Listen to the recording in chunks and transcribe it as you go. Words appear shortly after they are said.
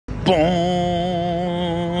Boom,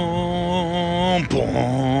 boom,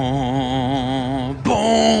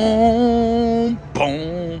 boom,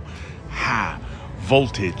 boom. High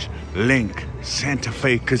voltage link Santa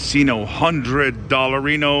Fe Casino,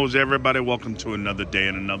 $100-inos. Everybody, welcome to another day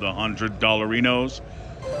and another $100-inos.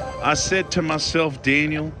 I said to myself,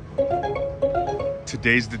 Daniel,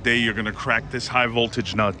 today's the day you're gonna crack this high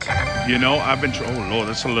voltage nut. You know, I've been oh Lord,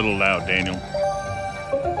 that's a little loud, Daniel.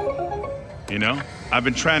 You know, I've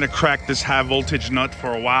been trying to crack this high voltage nut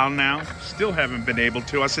for a while now. Still haven't been able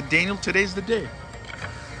to. I said, Daniel, today's the day.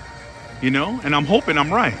 You know, and I'm hoping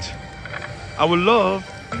I'm right. I would love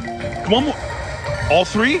one more. All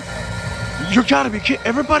three? You gotta be kidding.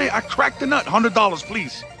 Everybody, I cracked the nut. $100,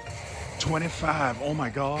 please. 25. Oh my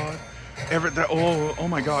God. Oh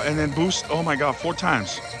my God. And then boost. Oh my God. 4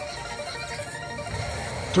 times.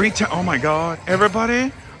 3 times. Oh my God.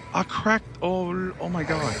 Everybody, I cracked. Oh my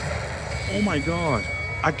God. Oh my God.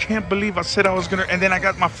 I can't believe I said I was gonna. And then I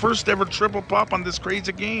got my first ever triple pop on this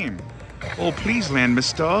crazy game. Oh, please land me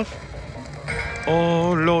stuff.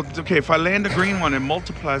 Oh Lord. Okay, if I land a green one, it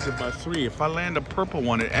multiplies it by 3. If I land a purple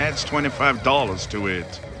one, it adds $25 to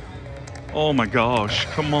it. Oh my gosh.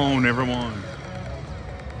 Come on, everyone.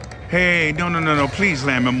 Hey, no. Please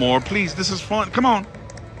land me more. Please, this is fun. Come on.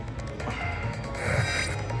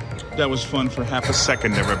 That was fun for half a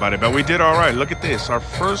second, everybody, but we did all right. Look at this. Our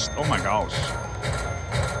first, oh my gosh.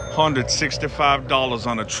 $165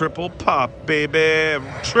 on a triple pop, baby.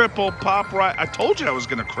 Triple pop, right? I told you I was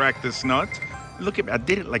going to crack this nut. Look at me. I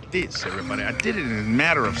did it like this, everybody. I did it in a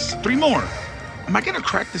matter of 3 more. Am I going to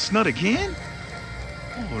crack this nut again?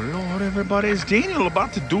 Oh, Lord, everybody. Is Daniel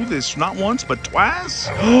about to do this not once, but twice?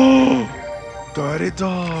 Oh,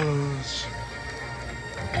 $30.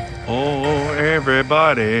 Oh,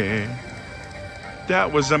 everybody.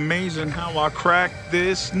 That was amazing how I cracked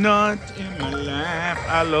this nut in my life.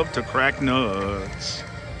 I love to crack nuts.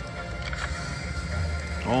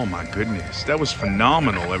 Oh, my goodness. That was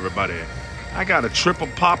phenomenal, everybody. I got a triple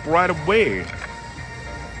pop right away.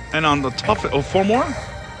 And on the toughest, 4 more?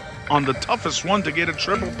 On the toughest one to get a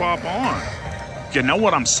triple pop on. You know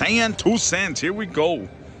what I'm saying? 2 cents. Here we go.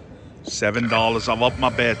 $7. I've upped my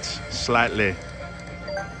bet slightly.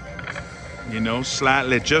 You know,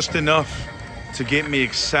 slightly. Just enough to get me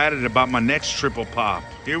excited about my next triple pop.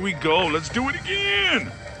 Here we go. Let's do it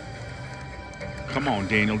again. Come on,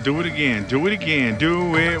 Daniel. Do it again. Do it again.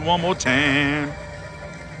 Do it one more time.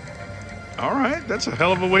 All right. That's a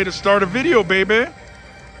hell of a way to start a video, baby.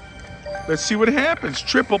 Let's see what happens.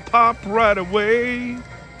 Triple pop right away.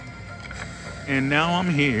 And now I'm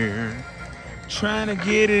here. Trying to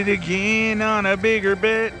get it again on a bigger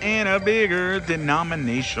bet and a bigger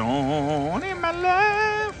denomination in my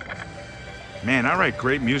life. Man, I write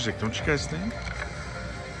great music, don't you guys think?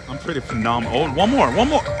 I'm pretty phenomenal. Oh, one more.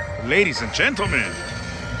 Ladies and gentlemen,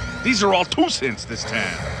 these are all 2 cents this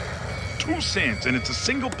time. 2 cents, and it's a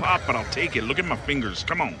single pop, but I'll take it. Look at my fingers.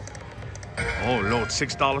 Come on. Oh, Lord,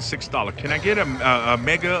 $6. Can I get a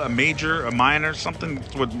mega, a major, a minor, something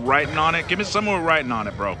with writing on it? Give me something with writing on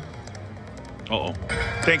it, bro. Uh-oh.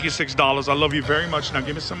 Thank you, $6. I love you very much. Now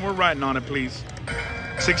give me some more writing on it, please.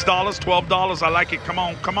 $6, $12. I like it. Come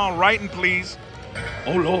on, writing, please.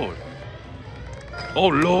 Oh, Lord. Oh,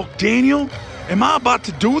 Lord. Daniel, am I about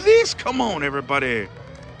to do this? Come on, everybody.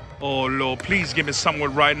 Oh, Lord, please give me some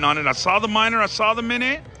with writing on it. I saw the minor. I saw the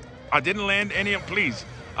mini. I didn't land any of them. Please.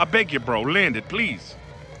 I beg you, bro. Land it, please.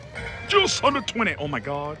 Just under 20. Oh, my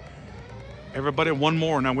God. Everybody, one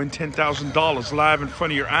more, and I win $10,000 live in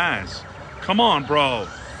front of your eyes. Come on, bro.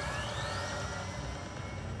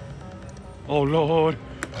 Oh, Lord.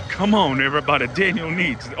 Come on, everybody. Daniel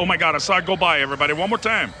needs. Oh, my God. I saw it go by, everybody. One more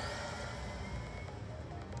time.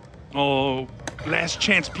 Oh, last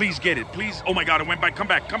chance. Please get it. Please. Oh, my God. It went by. Come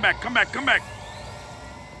back.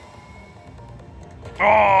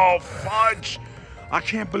 Oh, fudge. I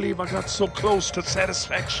can't believe I got so close to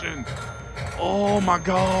satisfaction. Oh, my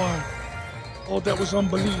God. Oh, that was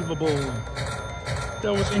unbelievable.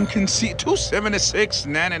 That was inconceivable.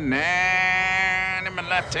 276.99 in my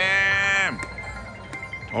lifetime.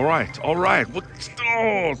 All right. What?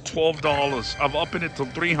 Oh, $12. I've upping it to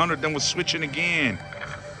 300. Then we're switching again.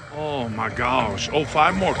 Oh my gosh. Oh,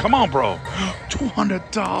 5 more. Come on, bro.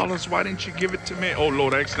 $200. Why didn't you give it to me? Oh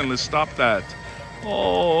Lord, I accidentally stopped that.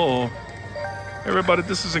 Oh, everybody,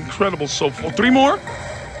 this is incredible so far. 3 more.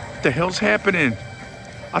 What the hell's happening?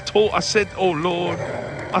 I said, oh Lord.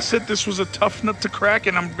 I said this was a tough nut to crack,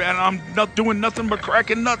 and I'm not doing nothing but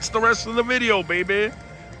cracking nuts the rest of the video, baby.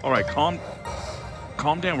 All right, calm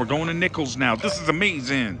down. We're going to nickels now. This is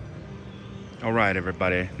amazing. All right,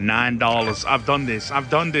 everybody. $9. I've done this.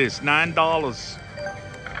 $9.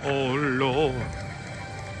 Oh, Lord.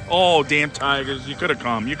 Oh, damn Tigers. You could have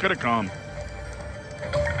come. You could have come.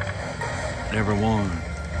 Never won.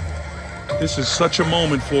 This is such a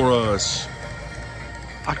moment for us.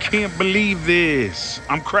 I can't believe this.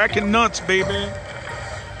 I'm cracking nuts, baby.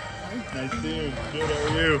 Nice dude. Good,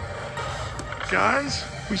 how are you? Guys,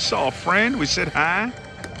 we saw a friend. We said hi.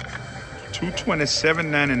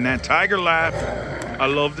 227.99. Tiger Life. I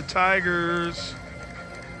love the Tigers.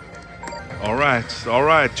 All right.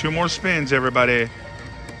 2 more spins, everybody.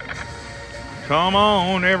 Come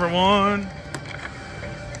on, everyone.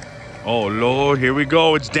 Oh, Lord, here we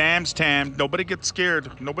go. It's Dam's time. Nobody gets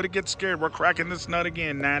scared. Nobody gets scared. We're cracking this nut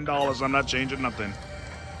again. $9. I'm not changing nothing.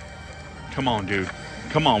 Come on, dude.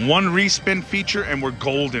 Come on. 1 respin feature, and we're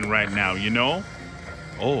golden right now, you know?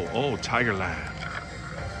 Oh, Tiger Life.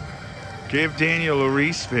 Give Daniel a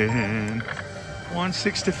respin.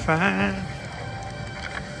 165.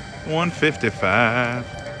 155.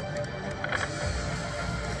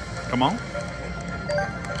 Come on.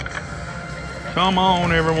 Come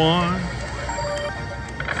on, everyone.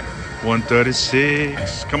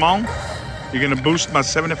 136. Come on. You're going to boost my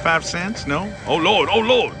 75 cents? No? Oh,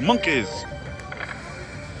 Lord. Monkeys.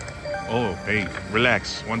 Oh, hey,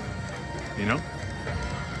 relax.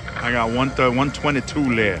 I got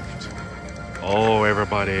 122 left. Oh,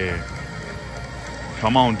 everybody.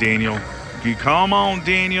 Come on, Daniel. Come on,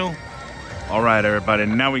 Daniel. All right, everybody.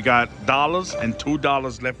 Now we got dollars and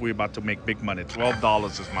 $2 left. We're about to make big money.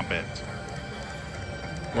 $12 is my bet.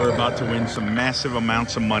 We're about to win some massive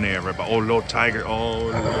amounts of money, everybody. Oh, Lord, Tiger. Oh,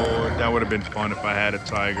 Lord. That would have been fun if I had a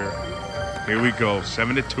Tiger. Here we go.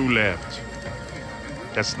 72 left.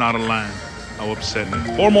 That's not a line. How upsetting.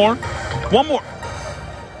 4 more. 1 more.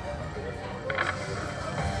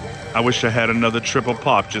 I wish I had another triple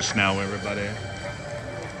pop just now, everybody.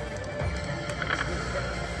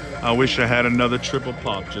 I wish I had another triple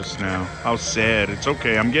pop just now. How sad. It's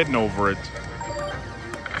okay. I'm getting over it.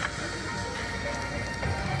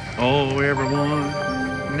 Oh, everyone.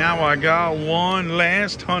 Now I got 1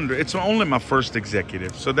 last 100. It's only my first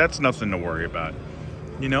executive, so that's nothing to worry about.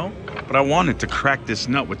 You know? But I wanted to crack this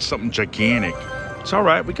nut with something gigantic. It's all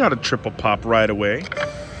right. We got a triple pop right away.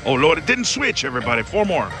 Oh, Lord, it didn't switch, everybody. 4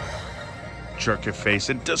 more. Jerk your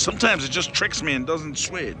face. Sometimes it just tricks me and doesn't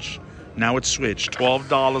switch. Now it's switched.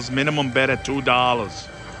 $12. Minimum bet at $2.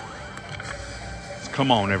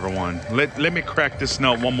 Come on, everyone. Let me crack this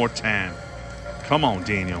nut one more time. Come on,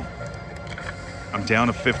 Daniel. I'm down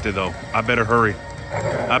to 50, though. I better hurry.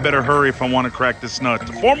 I better hurry if I want to crack this nut.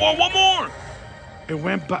 4 more, 1 more. It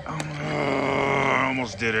went by. I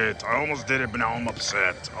almost did it, but now I'm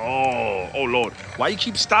upset. Oh, Lord. Why you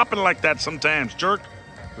keep stopping like that sometimes, jerk?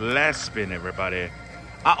 Last spin, everybody.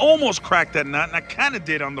 I almost cracked that nut, and I kind of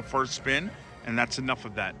did on the first spin, and that's enough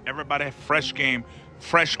of that. Everybody, fresh game,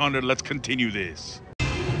 fresh 100. Let's continue this.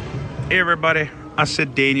 Hey, everybody. I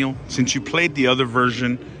said, Daniel, since you played the other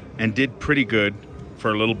version and did pretty good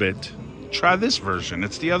for a little bit, try this version.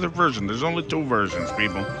 It's the other version. There's only 2 versions,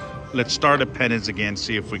 people. Let's start at pennies again,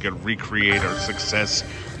 see if we can recreate our success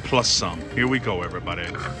plus some. Here we go, everybody.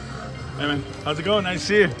 Hey, man. How's it going? Nice to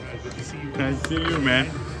see you. Good to see you. Nice to see you, man.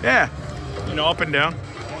 Yeah. You know, up and down.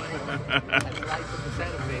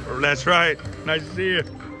 That's right. Nice to see you.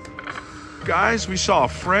 Guys, we saw a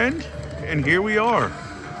friend, and here we are.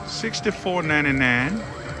 $64.99.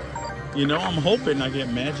 You know, I'm hoping I get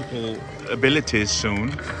magical abilities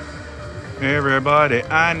soon. Everybody,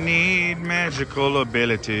 I need magical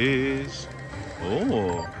abilities.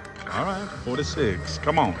 Oh, all right, 46.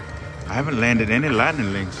 Come on. I haven't landed any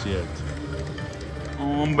lightning links yet.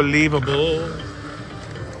 Unbelievable.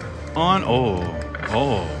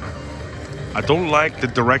 Oh. I don't like the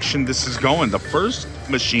direction this is going. The first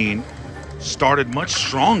machine started much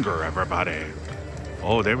stronger, everybody.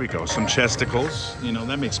 Oh, there we go. Some chesticles. You know,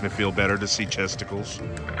 that makes me feel better to see chesticles.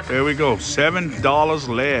 There we go. $7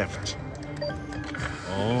 left.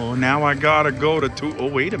 Oh, now I gotta go to 2. Oh,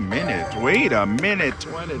 wait a minute.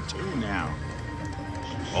 22 now.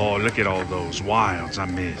 Oh, look at all those wilds I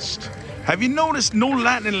missed. Have you noticed no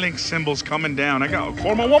lightning link symbols coming down? I got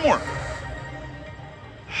 4 more, 1 more.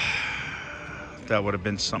 That would have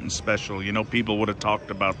been something special. You know, people would have talked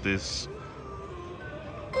about this.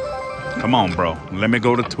 Come on, bro. Let me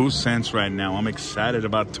go to 2 cents right now. I'm excited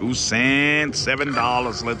about 2 cents.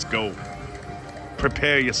 $7. Let's go.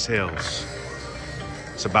 Prepare yourselves.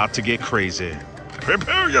 It's about to get crazy.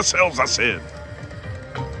 Prepare yourselves, I said.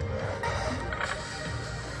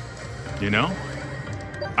 You know?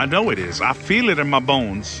 I know it is. I feel it in my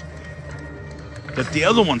bones. That the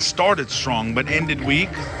other one started strong but ended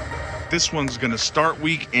weak. This one's going to start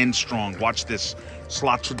weak, end strong. Watch this.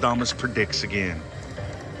 Slotradamus predicts again.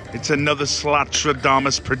 It's another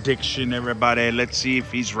Slotradamus prediction, everybody. Let's see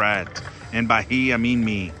if he's right. And by he, I mean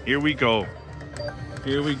me. Here we go.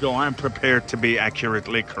 Here we go. I'm prepared to be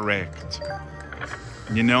accurately correct.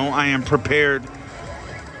 You know, I am prepared.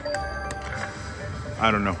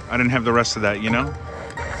 I don't know. I didn't have the rest of that, you know?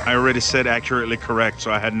 I already said accurately correct,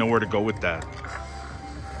 so I had nowhere to go with that.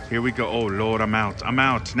 Here we go. Oh, Lord, I'm out. I'm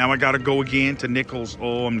out. Now I got to go again to nickels.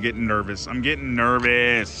 Oh, I'm getting nervous. I'm getting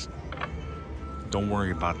nervous. Don't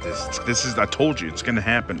worry about this. This is, I told you, it's going to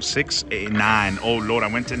happen. 6, 8, 9. Oh, Lord, I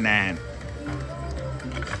went to 9.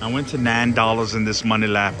 I went to $9 in this money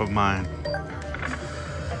laugh of mine.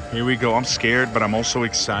 Here we go. I'm scared, but I'm also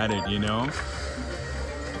excited, you know?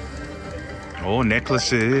 Oh,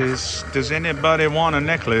 necklaces. Does anybody want a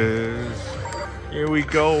necklace? Here we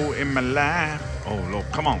go in my life. Oh, Lord,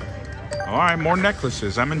 come on. All right, more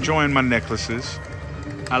necklaces. I'm enjoying my necklaces.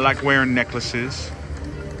 I like wearing necklaces.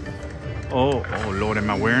 Oh, Lord, am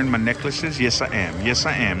I wearing my necklaces? Yes, I am. Yes,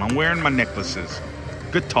 I am. I'm wearing my necklaces.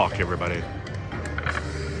 Good talk, everybody.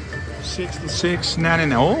 66,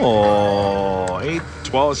 99. Oh, 8,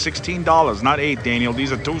 12, $16. Not 8, Daniel.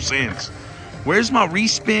 These are 2 cents. Where's my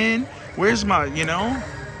respin? Where's my, you know?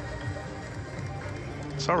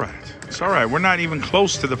 It's all right. It's all right. We're not even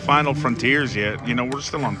close to the final frontiers yet. You know, we're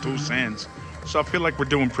still on 2 cents. So I feel like we're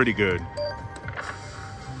doing pretty good.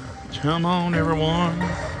 Come on, everyone.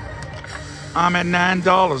 I'm at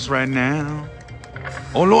 $9 right now.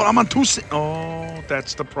 Oh, Lord, I'm on 2 cents. Oh,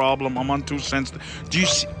 that's the problem. I'm on 2 cents. Do you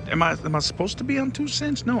see? Am I supposed to be on 2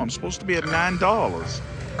 cents? No, I'm supposed to be at $9.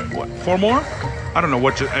 What? 4 more? I don't know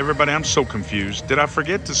what. Everybody, I'm so confused. Did I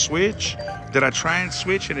forget to switch? Did I try and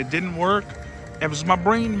switch and it didn't work? It was my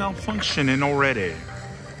brain malfunctioning already.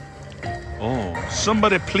 Oh,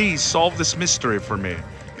 somebody please solve this mystery for me.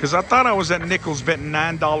 Because I thought I was at nickels betting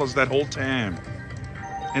 $9 that whole time.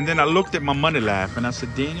 And then I looked at my money laugh and I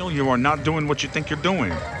said, Daniel, you are not doing what you think you're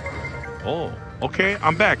doing. Oh, okay.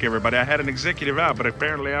 I'm back, everybody. I had an executive out, but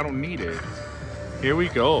apparently I don't need it. Here we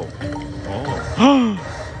go. Oh,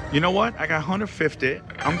 you know what? I got 150.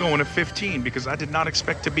 I'm going to 15 because I did not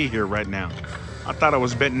expect to be here right now. I thought I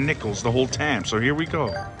was betting nickels the whole time. So here we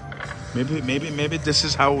go. Maybe this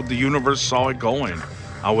is how the universe saw it going.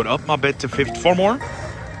 I would up my bet to 50. 4 more.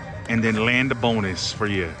 And then land a bonus for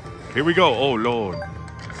you. Here we go. Oh, Lord.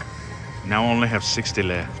 Now I only have 60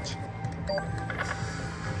 left.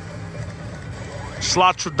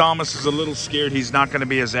 Slotradamus is a little scared he's not going to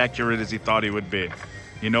be as accurate as he thought he would be.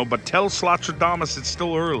 You know, but tell Slotradamus it's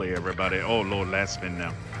still early, everybody. Oh, Lord, last spin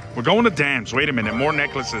now. We're going to dams. Wait a minute. More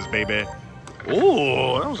necklaces, baby.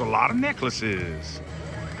 Oh, that was a lot of necklaces.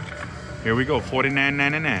 Here we go.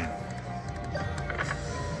 $49.99.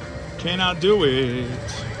 Can I do it?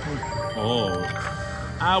 Oh,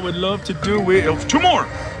 I would love to do it. 2 more.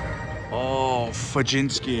 Oh,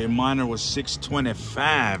 Fajinski, minor was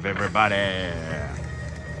 $6.25, everybody.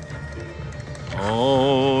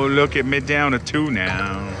 Oh, look at me down to 2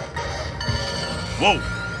 now. Whoa,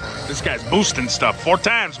 this guy's boosting stuff. 4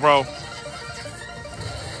 times, bro.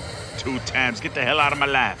 2 times. Get the hell out of my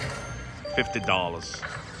life. $50.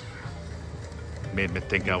 Made me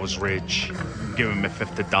think I was rich. Giving me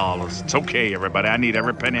 $50. It's okay, everybody. I need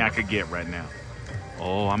every penny I could get right now.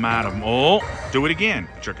 Oh, I'm out of them. Oh, do it again,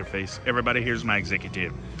 jerker face. Everybody, here's my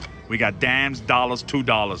executive. We got dimes, dollars,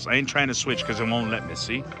 $2. I ain't trying to switch because it won't let me,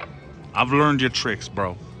 see? I've learned your tricks,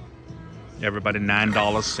 bro. Everybody,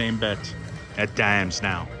 $9, same bet at dimes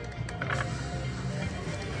now.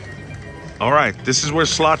 All right, this is where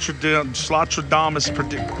Slotradamus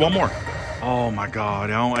predict. 1 more. Oh, my God.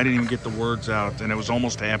 I didn't even get the words out, and it was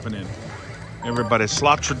almost happening. Everybody,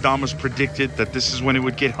 Slotradamus predicted that this is when it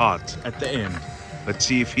would get hot at the end. Let's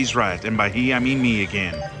see if he's right. And by he, I mean me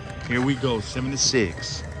again. Here we go,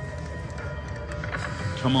 76.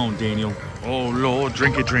 Come on, Daniel. Oh, Lord,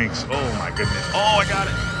 drink your drinks. Oh, my goodness. Oh, I got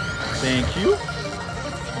it. Thank you.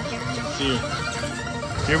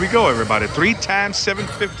 Here we go, everybody. 3 times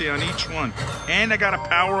 $7.50 on each one. And I got a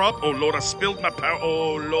power up. Oh, Lord, I spilled my power.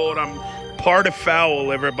 Oh, Lord, I'm party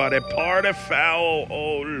foul, everybody. Party foul.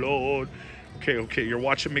 Oh, Lord. Okay, you're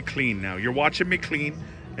watching me clean now. You're watching me clean.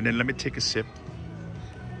 And then let me take a sip.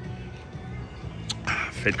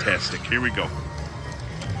 Fantastic. Here we go.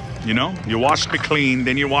 You know, you watched me clean,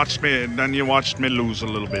 then you watched me lose a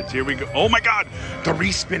little bit. Here we go. Oh my God, the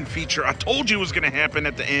respin feature. I told you it was gonna happen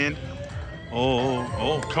at the end.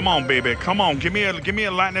 Oh, come on, baby. Come on, give me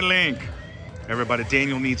a lightning link. Everybody,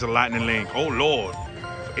 Daniel needs a lightning link. Oh Lord.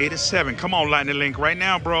 87. Come on, lightning link right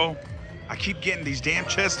now, bro. I keep getting these damn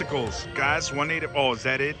chesticles. Guys, 180. Oh, is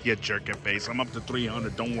that it? Yeah, jerkin face. I'm up to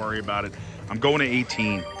 300. Don't worry about it. I'm going to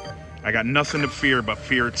 18. I got nothing to fear but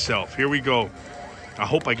fear itself. Here we go. I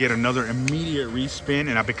hope I get another immediate respin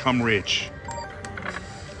and I become rich.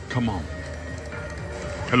 Come on.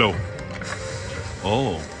 Hello.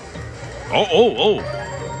 Oh.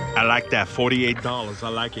 I like that. $48. I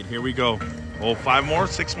like it. Here we go. Oh, 5 more,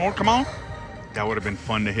 6 more. Come on. That would have been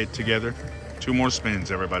fun to hit together. 2 more spins,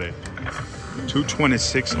 everybody.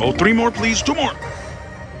 226. Oh, 3 more, please. 2 more.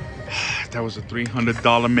 That was a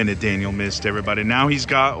 $300 minute Daniel missed, everybody. Now he's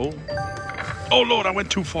got... Oh, Lord, I went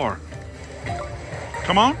too far.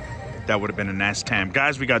 Come on. That would have been a nice time.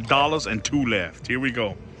 Guys, we got dollars and 2 left. Here we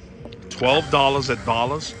go. $12 at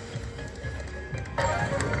dollars.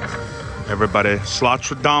 Everybody,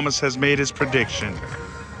 Slotradamus has made his prediction.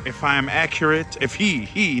 If I am accurate, if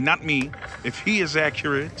he, not me, if he is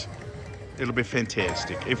accurate, it'll be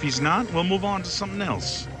fantastic. If he's not, we'll move on to something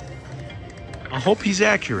else. I hope he's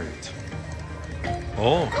accurate.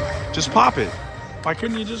 Oh, just pop it. Why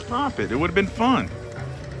couldn't you just pop it? It would have been fun.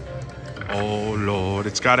 Oh, Lord,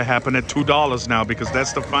 it's got to happen at $2 now because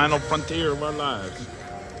that's the final frontier of our lives.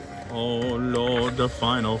 Oh, Lord, the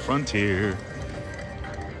final frontier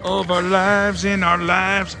of our lives, in our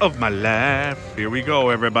lives, of my life. Here we go,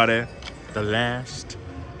 everybody. The last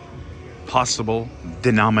possible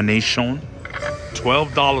denomination.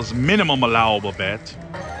 $12 minimum allowable bet.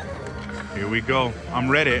 Here we go. I'm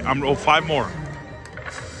ready. 5 more.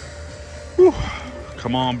 Whew.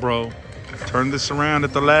 Come on, bro. Turn this around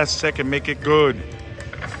at the last second. Make it good.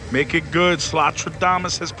 Make it good.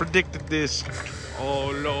 Slotradamus has predicted this. Oh,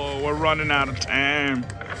 Lord, we're running out of time.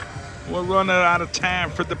 We're running out of time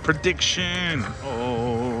for the prediction.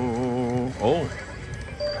 Oh.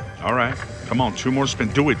 All right. Come on, 2 more spin.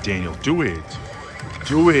 Do it, Daniel. Do it.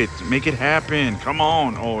 Do it. Make it happen. Come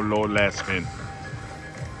on. Oh, Lord, last spin.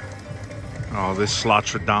 Oh, this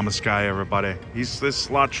Slotradamus guy, everybody. He's this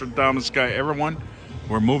Slotradamus guy. Everyone,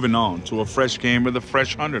 we're moving on to a fresh game with a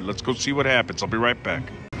fresh 100. Let's go see what happens. I'll be right back.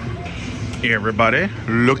 Hey, everybody.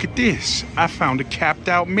 Look at this. I found a capped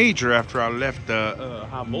out major after I left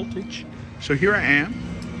high voltage. So here I am.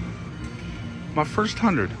 My first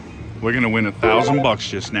 100. We're going to win $1,000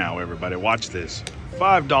 just now, everybody. Watch this.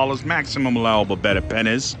 $5 maximum allowable bet at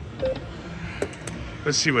pennies.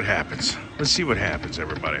 Let's see what happens. Let's see what happens,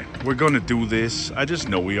 everybody. We're going to do this. I just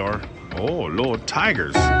know we are. Oh, Lord,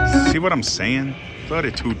 Tigers. See what I'm saying?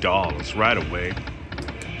 $32 right away.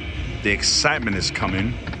 The excitement is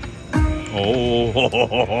coming.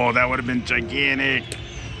 Oh, that would have been gigantic.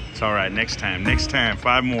 It's all right. Next time.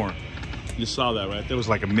 5 more. You saw that, right? There was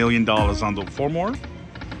like $1 million on the 4 more.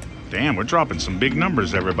 Damn, we're dropping some big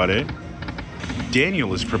numbers, everybody.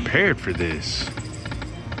 Daniel is prepared for this.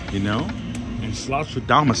 You know? And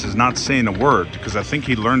Slotradamus is not saying a word because I think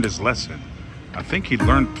he learned his lesson. I think he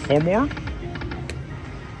learned 4 more.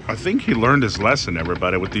 I think he learned his lesson,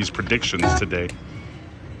 everybody, with these predictions today.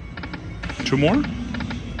 2 more?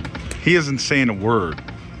 He isn't saying a word,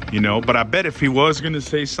 you know, but I bet if he was going to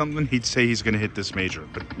say something, he'd say he's going to hit this major.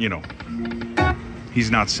 But, you know, he's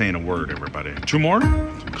not saying a word, everybody. 2 more?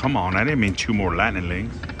 Come on, I didn't mean 2 more lightning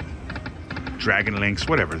links. Dragon links,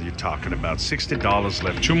 whatever you're talking about. $60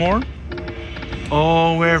 left. 2 more?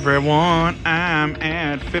 Oh, everyone, I'm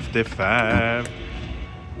at 55.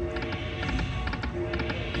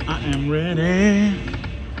 I am ready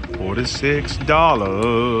for the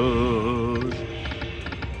 $6.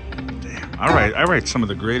 I write some of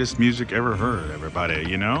the greatest music ever heard, everybody,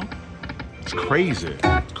 you know? It's crazy.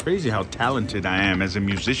 It's crazy how talented I am as a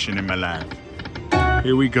musician in my life.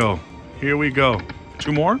 Here we go. 2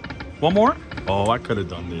 more? 1 more? Oh, I could have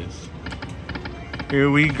done this. Here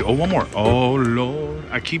we go. Oh, 1 more. Oh, Lord.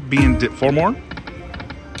 I keep being... 4 more?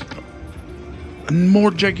 More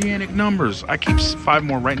gigantic numbers. 5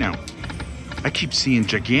 more right now. I keep seeing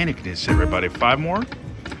giganticness, everybody. 5 more?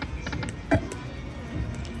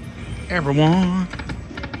 Everyone,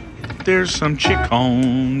 there's some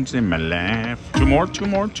chickens in my life. 2 more?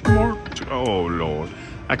 Oh, Lord.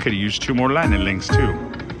 I could have used 2 more lightning links, too.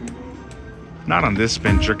 Not on this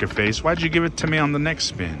spin, jerk your face. Why'd you give it to me on the next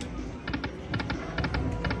spin?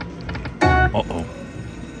 Uh-oh.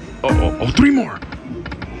 Oh, 3 more.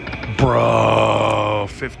 Bro,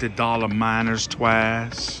 $50 miners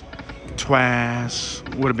twice.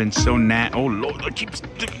 Would have been so nat. Oh, Lord.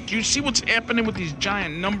 Do you see what's happening with these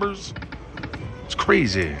giant numbers? It's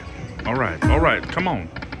crazy. All right. Come on.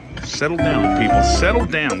 Settle down, people. Settle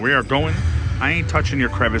down. We are going. I ain't touching your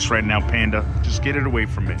crevice right now, Panda. Just get it away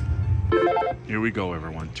from me. Here we go,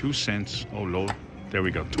 everyone. 2 cents. Oh, Lord. There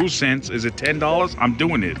we go. 2 cents. Is it $10? I'm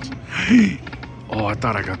doing it. Oh, I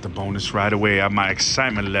thought I got the bonus right away. My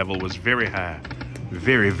excitement level was very high.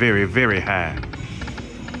 Very, very, very high.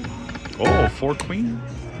 Oh, 4 queen.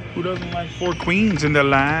 Who doesn't like 4 queens in their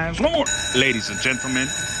lives? One more. Ladies and gentlemen,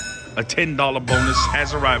 a $10 bonus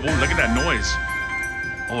has arrived. Oh, look at that noise.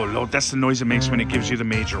 Oh, Lord, that's the noise it makes when it gives you the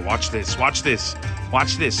major. Watch this. Watch this.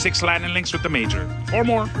 Watch this. 6 lightning links with the major. 4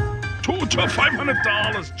 more. 2 to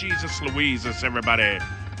 $500. Jesus Louise, everybody.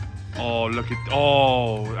 Oh, look at...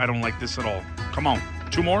 Oh, I don't like this at all. Come on.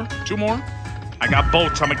 2 more. 2 more. I got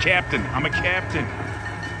boats. I'm a captain. I'm a captain.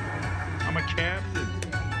 I'm a captain.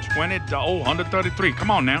 $20. Oh, 133. Come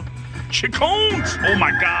on now. Chicons. Oh,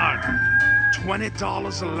 my God.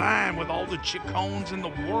 $20 a line with all the chicons in the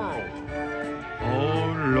world.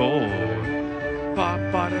 Oh, Lord.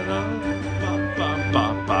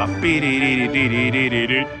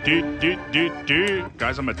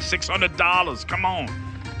 Guys, I'm at $600. Come on.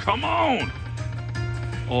 Come on.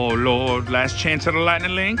 Oh, Lord. Last chance at a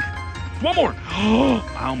lightning link. 1 more. Oh,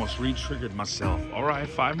 I almost re-triggered myself. All right,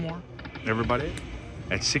 5 more. Everybody.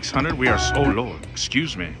 At 600, we are... Oh, Lord.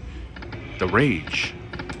 Excuse me. The rage.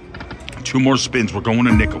 2 more spins. We're going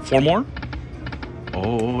to nickel. 4 more.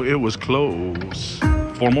 Oh, it was close.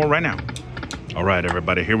 4 more right now. All right,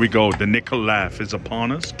 everybody. Here we go. The nickel laugh is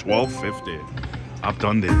upon us. $12.50. I've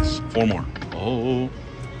done this. 4 more. Oh.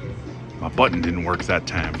 My button didn't work that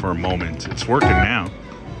time for a moment. It's working now.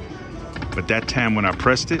 But that time when I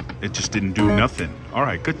pressed it, it just didn't do nothing. All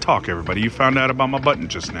right, good talk, everybody. You found out about my button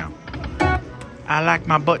just now. I like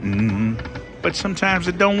my button, but sometimes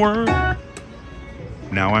it don't work.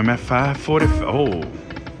 Now I'm at 540.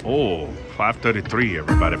 Oh, 533,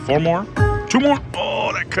 everybody. 4 more. 2 more.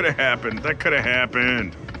 Oh, that could have happened. That could have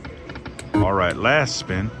happened. All right, last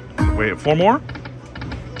spin. Wait, 4 more?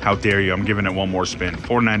 How dare you? I'm giving it 1 more spin.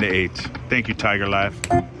 498. Thank you, Tiger Life.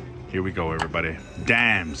 Here we go, everybody.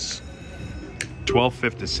 Dams.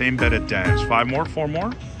 12.50. Same bet at dams. 5 more. 4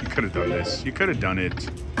 more. You could have done this. You could have done it.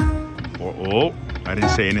 Oh, I didn't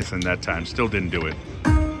say anything that time. Still didn't do it.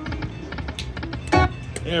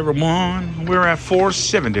 Everyone, we're at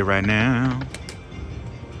 470 right now.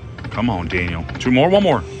 Come on, Daniel. 2 more. 1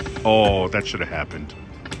 more. Oh, that should have happened.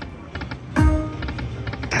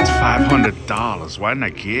 That's $500. Why didn't I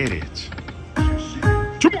get it?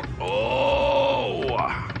 2 more. Oh.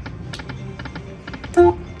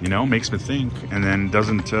 You know, makes me think, and then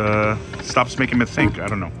doesn't, stops making me think. I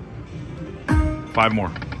don't know. 5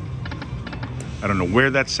 more. I don't know where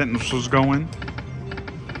that sentence was going.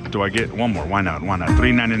 Do I get 1 more? Why not? Why not?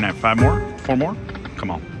 $3.99. 5 more? 4 more? Come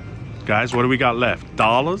on. Guys, what do we got left?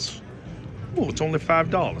 Dollars? Oh, it's only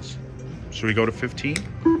 $5. Should we go to 15?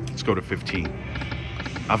 Let's go to 15.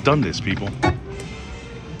 I've done this, people.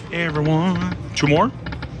 Everyone. 2 more?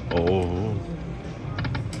 Oh.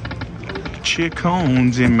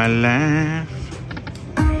 Chicons in my life.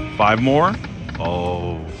 5 more?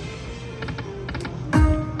 Oh.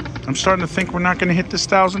 I'm starting to think we're not going to hit this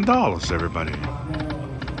 $1,000, everybody.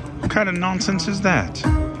 What kind of nonsense is that?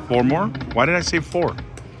 4 more? Why did I say 4?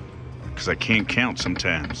 Because I can't count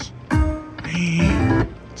sometimes.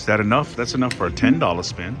 Is that enough? That's enough for a $10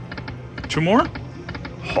 spin. 2 more?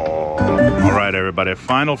 Oh. All right, everybody.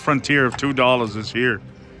 Final frontier of $2 is here.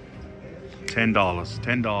 $10.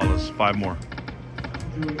 $10. 5 more.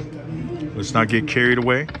 Let's not get carried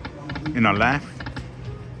away in our laugh.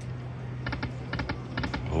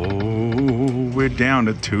 Oh, we're down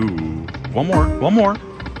to 2. 1 more. 1 more.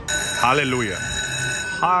 Hallelujah.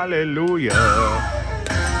 Hallelujah.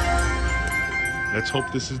 Let's hope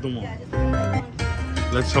this is the one.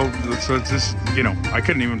 Let's hope. Let's just, you know, I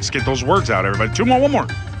couldn't even get those words out, everybody. 2 more. 1 more.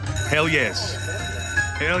 Hell yes.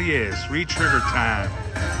 Hell yes. Re-trigger time.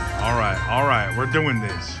 All right. All right. We're doing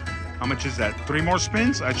this. How much is that? 3 more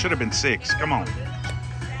spins? I should have been 6. Come on.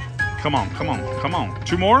 Come on. Come on. Come on.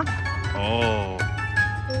 2 more? Oh.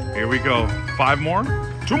 Here we go. 5 more?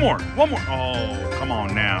 2 more. 1 more. Oh, come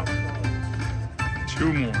on now.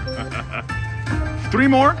 2 more. 3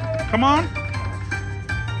 more? Come on.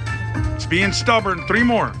 It's being stubborn. 3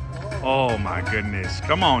 more. Oh, my goodness.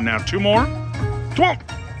 Come on now. 2 more. 12.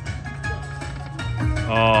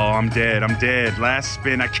 Oh, I'm dead. I'm dead. Last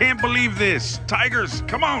spin. I can't believe this. Tigers,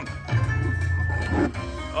 come on.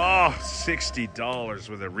 Oh, $60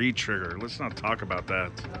 with a re-trigger. Let's not talk about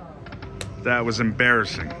that. That was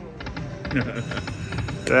embarrassing.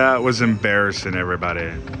 That was embarrassing,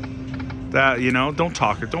 everybody. That, you know, don't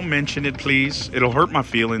talk it. Don't mention it, please. It'll hurt my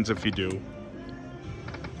feelings if you do.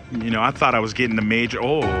 You know, I thought I was getting the major.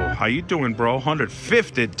 Oh, how you doing, bro?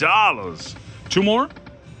 $150. 2 more?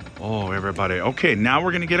 Oh, everybody. Okay, now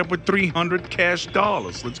we're going to get up with 300 cash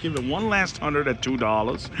dollars. Let's give it one last 100 at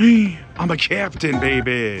 $2. I'm a captain,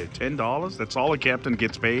 baby. $10? That's all a captain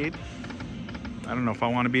gets paid? I don't know if I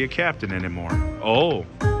want to be a captain anymore. Oh,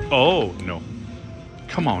 no.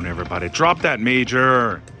 Come on, everybody. Drop that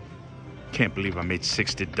major. Can't believe I made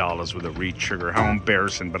 $60 with a re-trigger. How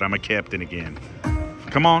embarrassing, but I'm a captain again.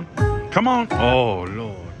 Come on. Come on. Oh,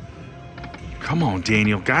 Lord. Come on,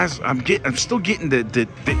 Daniel. Guys, I'm still getting the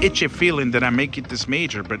itchy feeling that I make it this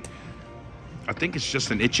major, but I think it's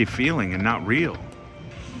just an itchy feeling and not real.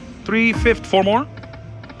 350, 4 more.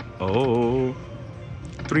 Oh,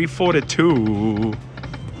 342.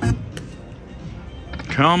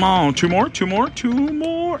 Come on, 2 more, 2 more, 2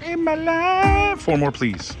 more in my life. 4 more,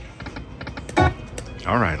 please.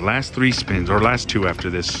 All right, last 3 spins, or last 2 after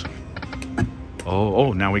this.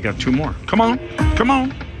 Oh, now we got 2 more. Come on, come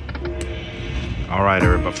on. All right,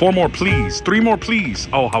 everybody. 4 more, please. 3 more, please.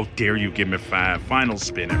 Oh, how dare you give me 5. Final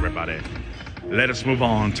spin, everybody. Let us move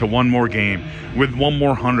on to one more game with 1 more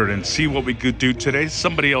 100 and see what we could do today.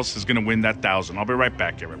 Somebody else is going to win that 1,000. I'll be right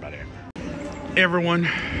back, everybody. Everyone,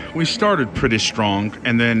 we started pretty strong,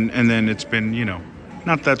 and then it's been,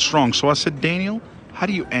 not that strong. So I said, Daniel, how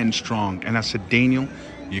do you end strong? And I said, Daniel,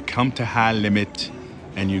 you come to high limit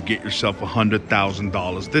and you get yourself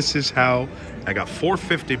 $100,000. This is how I got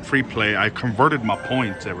 450 free play. I converted my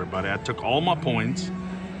points, everybody. I took all my points.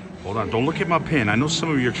 Hold on, don't look at my pen. I know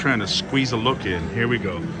some of you are trying to squeeze a look in. Here we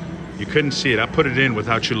go. You couldn't see it. I put it in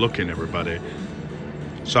without you looking, everybody.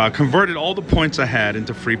 So I converted all the points I had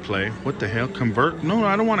into free play. What the hell? Convert? No,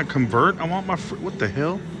 I don't want to convert. I want my free. What the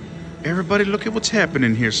hell? Everybody, look at what's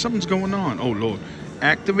happening here. Something's going on. Oh, Lord.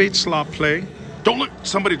 Activate slot play. Don't look.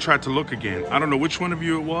 Somebody tried to look again. I don't know which one of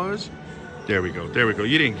you it was. There we go. There we go.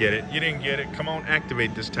 You didn't get it. You didn't get it. Come on,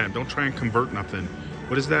 activate this time. Don't try and convert nothing.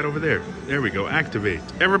 What is that over there? There we go. Activate.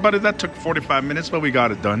 Everybody, that took 45 minutes, but we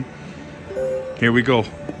got it done. Here we go.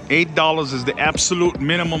 $8 is the absolute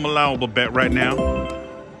minimum allowable bet right now.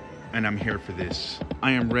 And I'm here for this.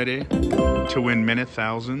 I am ready to win many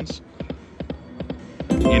thousands.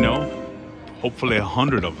 Hopefully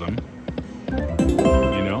 100 of them.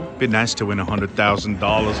 Be nice to win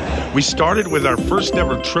 $100,000. We started with our first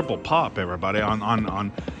ever triple pop, everybody, on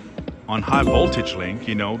high voltage link.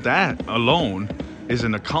 That alone is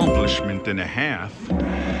an accomplishment and a half.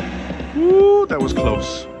 Woo, that was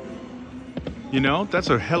close.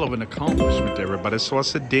 That's a hell of an accomplishment, everybody. So I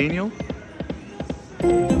said, Daniel,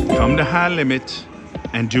 come to high limit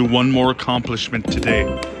and do one more accomplishment today.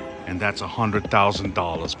 And that's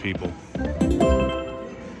 $100,000, people.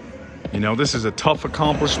 This is a tough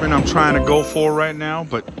accomplishment I'm trying to go for right now,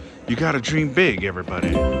 but you got to dream big, everybody.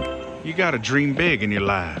 You got to dream big in your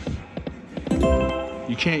life.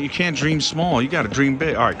 You can't dream small. You got to dream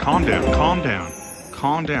big. All right, calm down, calm down.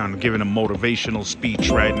 Calm down. I'm giving a motivational speech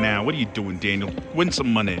right now. What are you doing, Daniel? Win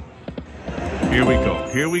some money. Here we go.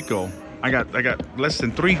 Here we go. I got less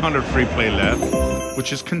than 300 free play left,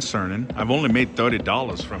 which is concerning. I've only made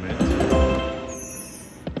 $30 from it.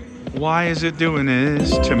 Why is it doing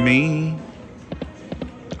this to me?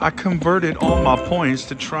 I converted all my points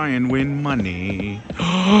to try and win money.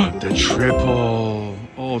 The triple.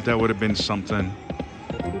 Oh, that would have been something.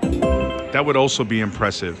 That would also be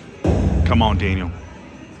impressive. Come on, Daniel.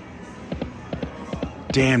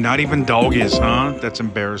 Damn, not even doggies, huh? That's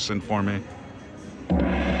embarrassing for me.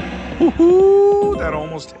 Woohoo! That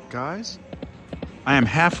almost, guys. I am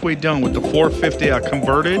halfway done with the 450 I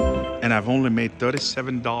converted, and I've only made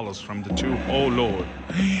 $37 from the 2. Oh, Lord.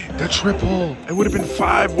 The triple. It would have been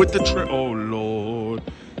 5 with the triple. Oh, Lord.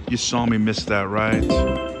 You saw me miss that, right?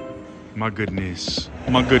 My goodness.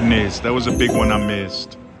 My goodness. That was a big one I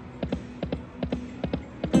missed.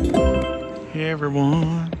 Hey,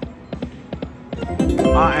 everyone.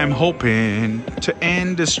 I am hoping to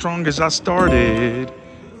end as strong as I started.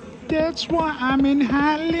 That's why I'm in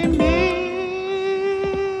high limit.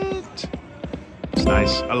 It's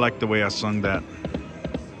nice. I like the way I sung that.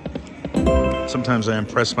 Sometimes I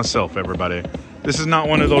impress myself, everybody. This is not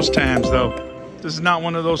one of those times, though. This is not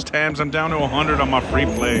one of those times. I'm down to 100 on my free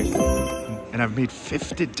play. And I've made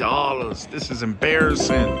 $50. This is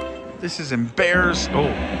embarrassing. This is embarrassing.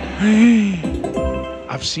 Oh.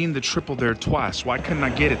 I've seen the triple there twice. Why couldn't I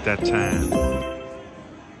get it that time?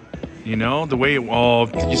 The way it... Oh,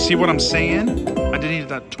 you see what I'm saying? I did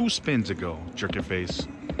that 2 spins ago, jerk your face.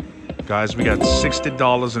 Guys, we got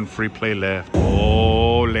 $60 in free play left.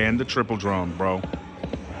 Oh, land the triple drum, bro.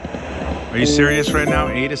 Are you serious right now?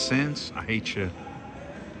 80 cents? I hate you.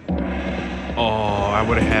 Oh, I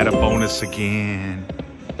would have had a bonus again.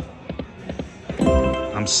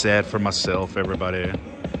 I'm sad for myself, everybody.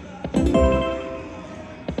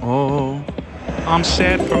 Oh, I'm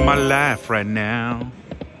sad for my life right now.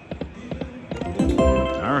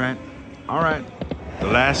 All right. The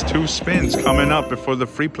last 2 spins coming up before the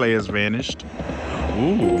free play has vanished.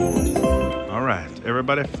 Ooh. All right,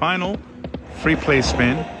 everybody, final free play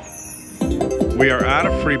spin We are out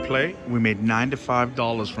of free play. We made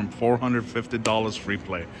 $95 from $450 free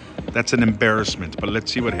play. That's an embarrassment, but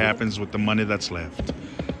let's see what happens with the money that's left.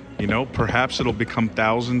 You know, perhaps it'll become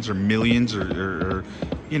thousands or millions or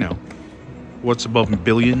you know, what's above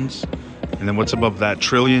billions? And then what's above that?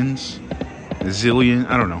 Trillions? A zillion?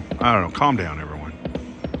 I don't know. Calm down, everyone.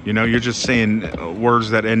 You know, you're just saying words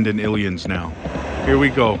that end in illions now. Here we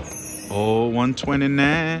go. Oh,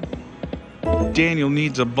 129. Daniel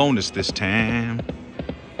needs a bonus this time.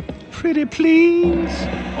 Pretty please.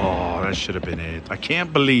 Oh, that should have been it. I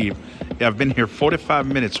can't believe I've been here 45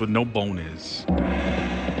 minutes with no bonus.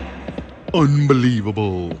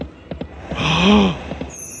 Unbelievable.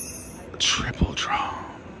 Triple draw.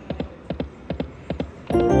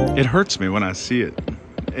 It hurts me when I see it.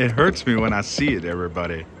 It hurts me when I see it,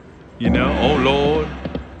 everybody. You know, oh Lord.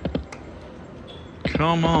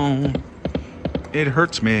 Come on. It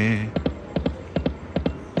hurts me.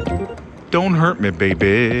 Don't hurt me,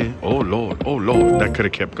 baby. Oh Lord, that could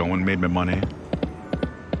have kept going, made me money.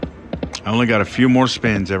 I only got a few more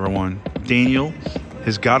spins, everyone. Daniel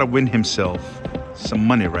has got to win himself some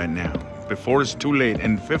money right now before it's too late.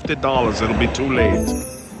 And $50, it'll be too late.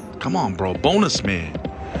 Come on, bro, bonus man.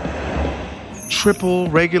 Triple,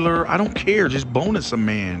 regular, I don't care, just bonus a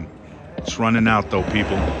man. It's running out though,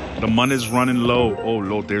 people. The money's running low. Oh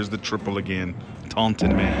Lord, there's the triple again.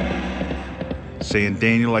 Taunting me. Saying,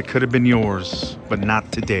 Daniel, I could have been yours, but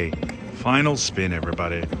not today. Final spin,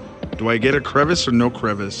 everybody. Do I get a crevice or no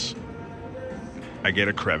crevice? I get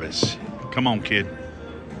a crevice. Come on, kid.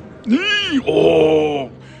 Oh,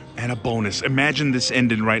 and a bonus. Imagine this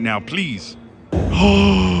ending right now, please.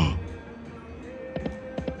 Oh,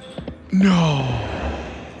 no.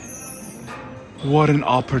 What an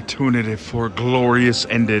opportunity for a glorious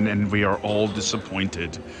ending, and we are all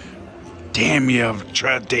disappointed. Damn you,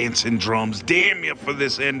 dancing drums. Damn you for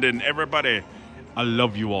this ending. Everybody, I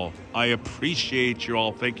love you all. I appreciate you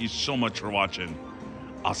all. Thank you so much for watching.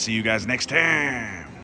 I'll see you guys next time.